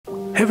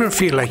Ever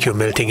feel like you're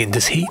melting in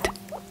this heat?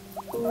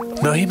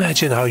 Now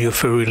imagine how your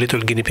furry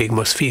little guinea pig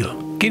must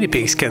feel. Guinea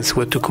pigs can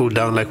sweat to cool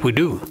down like we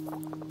do.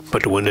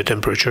 But when the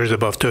temperature is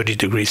above 30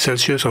 degrees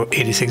Celsius or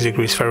 86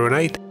 degrees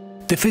Fahrenheit,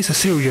 they face a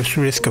serious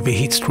risk of a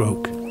heat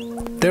stroke.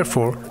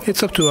 Therefore,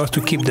 it's up to us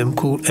to keep them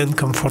cool and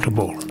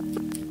comfortable.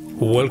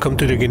 Welcome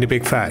to the Guinea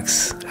Pig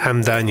Facts.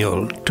 I'm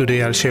Daniel.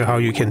 Today I'll share how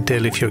you can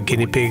tell if your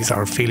guinea pigs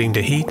are feeling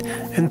the heat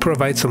and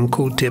provide some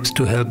cool tips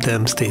to help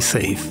them stay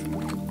safe.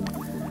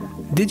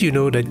 Did you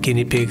know that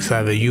guinea pigs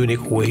have a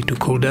unique way to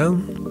cool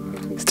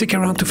down? Stick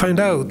around to find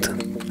out.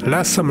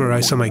 Last summer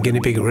I saw my guinea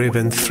pig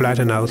Raven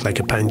flatten out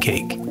like a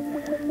pancake.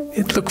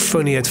 It looked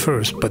funny at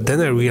first, but then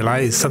I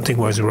realized something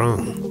was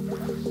wrong.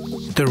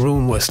 The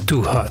room was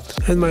too hot,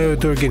 and my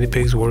other guinea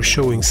pigs were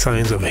showing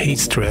signs of heat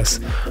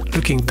stress,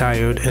 looking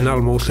tired and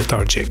almost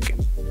lethargic.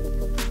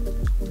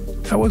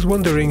 I was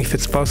wondering if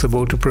it's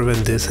possible to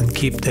prevent this and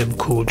keep them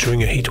cool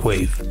during a heat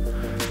wave.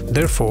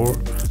 Therefore,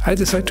 I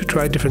decided to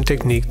try a different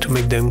technique to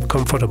make them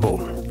comfortable.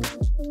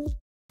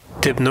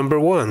 Tip number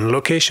 1.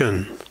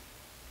 Location.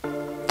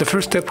 The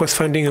first step was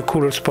finding a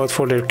cooler spot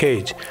for their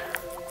cage.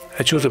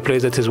 I chose a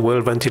place that is well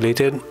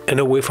ventilated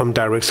and away from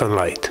direct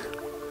sunlight.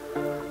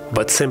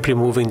 But simply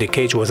moving the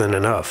cage wasn't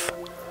enough.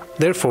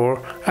 Therefore,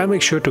 I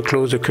make sure to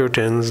close the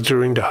curtains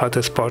during the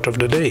hottest part of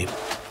the day.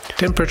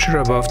 Temperature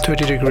above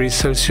 30 degrees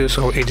Celsius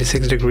or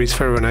 86 degrees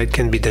Fahrenheit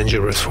can be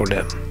dangerous for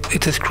them.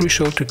 It is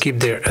crucial to keep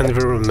their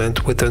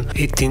environment within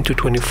 18 to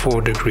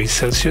 24 degrees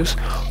Celsius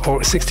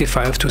or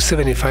 65 to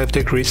 75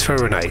 degrees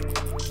Fahrenheit.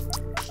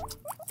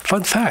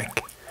 Fun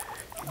fact!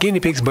 Guinea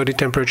pig's body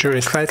temperature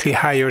is slightly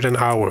higher than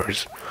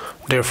ours.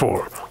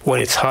 Therefore,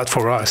 when it's hot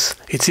for us,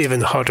 it's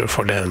even hotter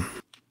for them.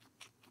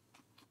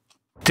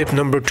 Tip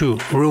number 2.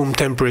 Room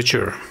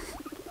temperature.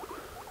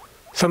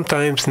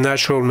 Sometimes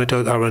natural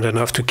methods aren't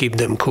enough to keep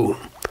them cool.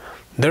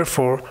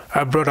 Therefore,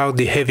 I brought out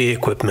the heavy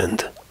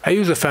equipment. I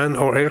use a fan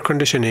or air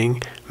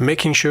conditioning,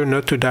 making sure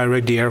not to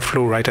direct the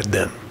airflow right at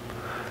them.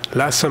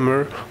 Last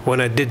summer,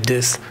 when I did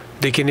this,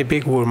 the guinea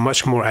pigs were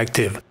much more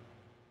active.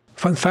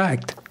 Fun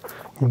fact!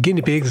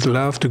 Guinea pigs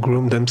love to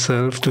groom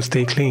themselves to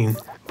stay clean.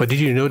 But did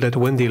you know that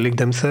when they lick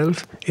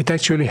themselves, it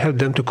actually helps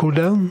them to cool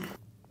down?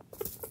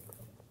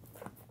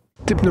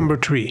 Tip number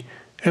 3.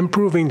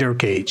 Improving their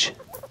cage.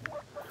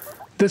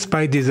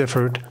 Despite this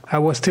effort, I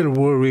was still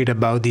worried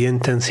about the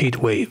intense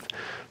heat wave.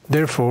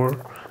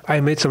 Therefore, I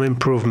made some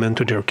improvement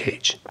to their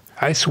cage.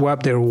 I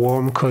swapped their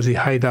warm, cozy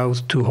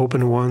hideouts to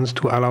open ones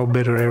to allow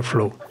better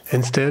airflow.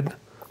 Instead,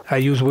 I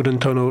used wooden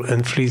tunnel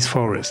and fleece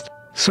forest.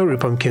 Sorry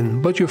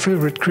pumpkin, but your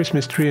favorite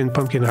Christmas tree and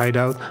pumpkin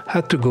hideout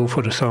had to go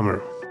for the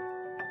summer.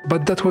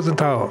 But that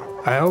wasn't all.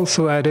 I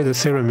also added a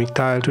ceramic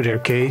tile to their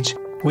cage,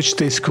 which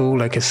stays cool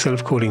like a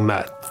self-cooling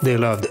mat. They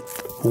loved it.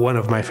 One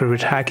of my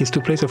favorite hacks is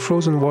to place a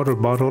frozen water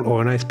bottle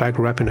or an ice pack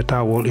wrapped in a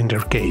towel in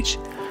their cage.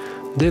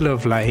 They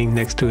love lying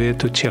next to it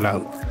to chill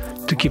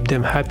out. To keep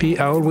them happy,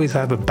 I always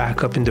have a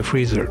backup in the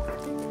freezer.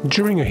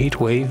 During a heat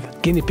wave,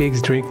 guinea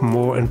pigs drink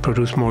more and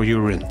produce more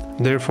urine.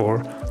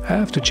 Therefore, I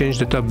have to change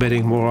the top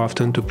bedding more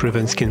often to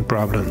prevent skin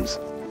problems.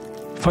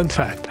 Fun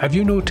fact, have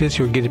you noticed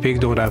your guinea pigs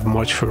don't have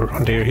much fur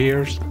on their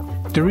ears?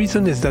 The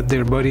reason is that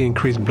their body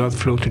increases blood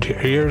flow to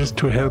their ears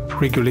to help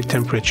regulate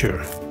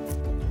temperature.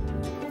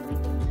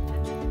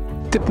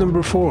 Tip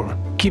number 4.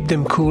 Keep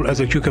them cool as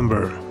a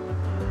cucumber.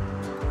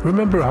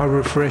 Remember how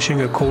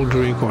refreshing a cold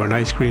drink or an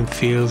ice cream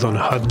feels on a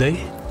hot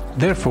day?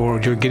 Therefore,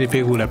 your guinea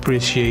pig will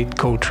appreciate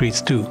cold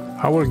treats too.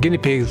 Our guinea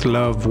pigs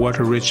love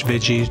water-rich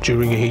veggies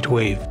during a heat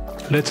wave.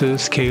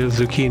 Lettuce, kale,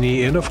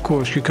 zucchini, and of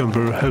course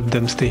cucumber help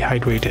them stay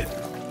hydrated.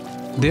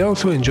 They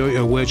also enjoy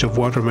a wedge of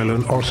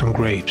watermelon or some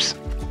grapes.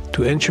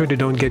 To ensure they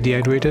don't get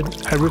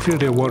dehydrated, I refill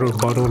their water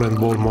bottle and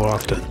bowl more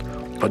often.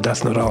 But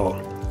that's not all.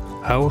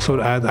 I also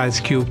add ice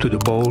cube to the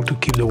bowl to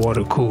keep the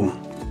water cool.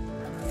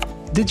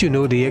 Did you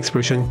know the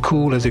expression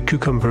cool as a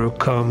cucumber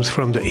comes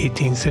from the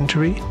 18th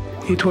century?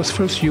 It was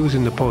first used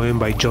in a poem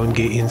by John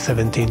Gay in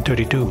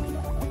 1732.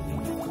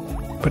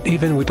 But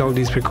even with all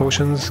these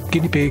precautions,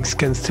 guinea pigs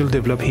can still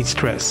develop heat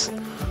stress.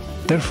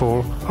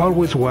 Therefore,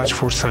 always watch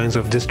for signs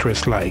of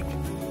distress like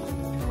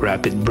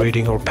rapid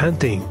breathing or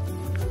panting,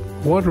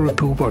 watery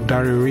poop or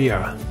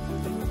diarrhea,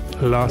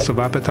 loss of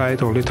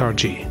appetite or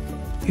lethargy.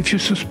 If you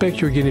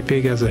suspect your guinea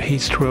pig has a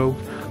heat stroke,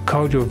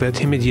 call your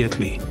vet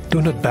immediately.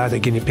 Do not bat a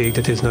guinea pig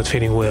that is not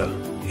feeling well.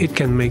 It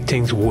can make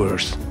things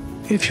worse.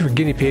 If your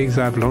guinea pigs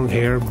have long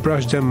hair,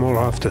 brush them more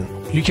often.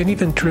 You can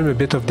even trim a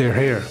bit of their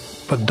hair,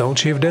 but don't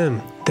shave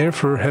them. Their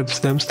fur helps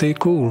them stay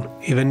cool,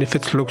 even if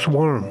it looks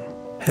warm.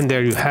 And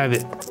there you have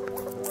it.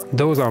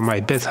 Those are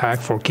my best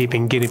hacks for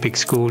keeping guinea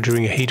pigs cool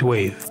during a heat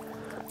wave.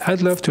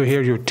 I'd love to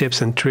hear your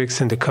tips and tricks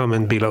in the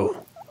comment below.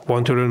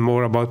 Want to learn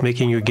more about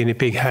making your guinea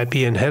pig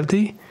happy and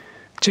healthy?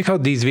 Check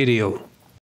out these videos.